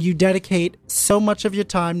 and you dedicate so much of your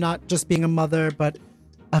time, not just being a mother, but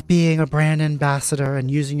of being a brand ambassador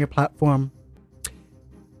and using your platform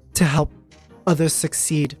to help others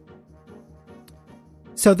succeed.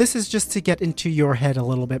 So this is just to get into your head a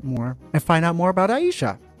little bit more and find out more about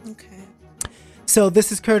Ihesiah. Okay. So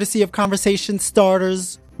this is courtesy of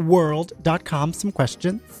ConversationstartersWorld.com. Some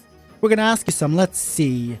questions. We're going to ask you some. Let's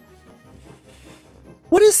see.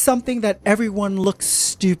 What is something that everyone looks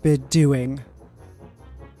stupid doing?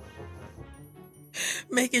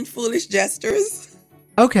 Making foolish gestures.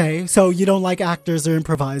 Okay, so you don't like actors or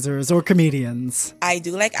improvisers or comedians. I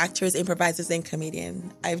do like actors, improvisers, and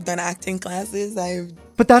comedians. I've done acting classes.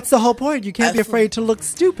 But that's the whole point. You can't be afraid to look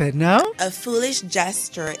stupid, no? A foolish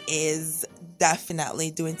gesture is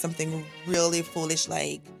definitely doing something really foolish,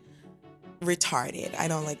 like retarded. I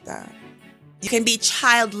don't like that. You can be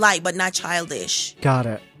childlike, but not childish. Got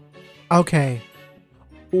it. Okay.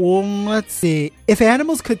 Well, let's see. If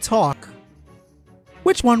animals could talk,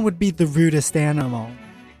 which one would be the rudest animal?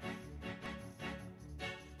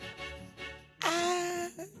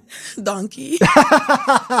 Donkey.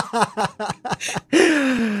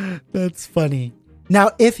 That's funny.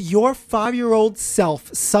 Now, if your 5-year-old self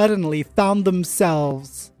suddenly found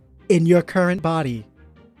themselves in your current body,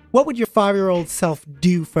 what would your 5-year-old self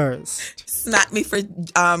do first? Smack me for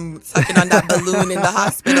sucking on that balloon in the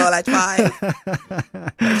hospital at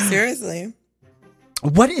 5. Seriously.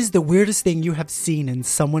 What is the weirdest thing you have seen in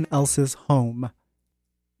someone else's home?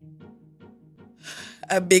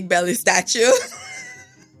 A big belly statue.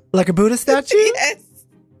 Like a Buddha statue? Yes.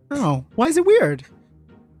 Oh, why is it weird?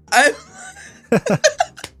 I'm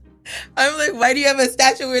like, why do you have a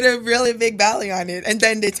statue with a really big belly on it? And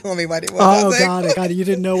then they told me what it was. Oh, got it. You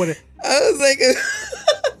didn't know what it... I was like...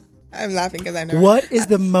 I'm laughing because I know. What is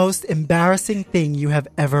the most embarrassing thing you have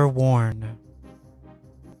ever worn?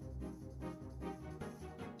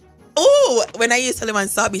 Oh, when I used to live on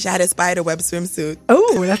South Beach, I had a spider web swimsuit.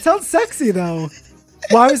 Oh, that sounds sexy, though.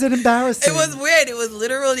 Why was it embarrassing? It was weird. It was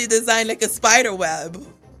literally designed like a spider web.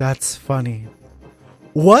 That's funny.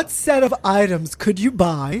 What set of items could you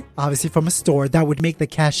buy, obviously from a store, that would make the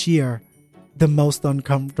cashier the most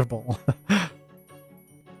uncomfortable?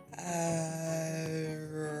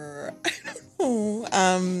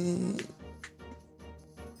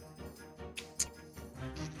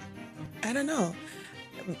 I don't know. I don't know.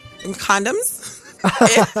 Condoms?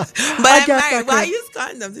 But I'm married. Why use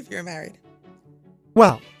condoms if you're married?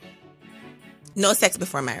 Well, no sex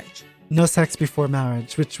before marriage. No sex before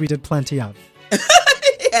marriage, which we did plenty of.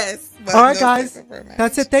 Yes. All right, guys.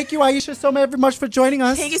 That's it. Thank you, Ihesiah, so very much for joining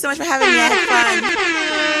us. Thank you so much for having me.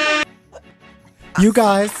 I had fun. You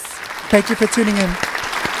guys, thank you for tuning in.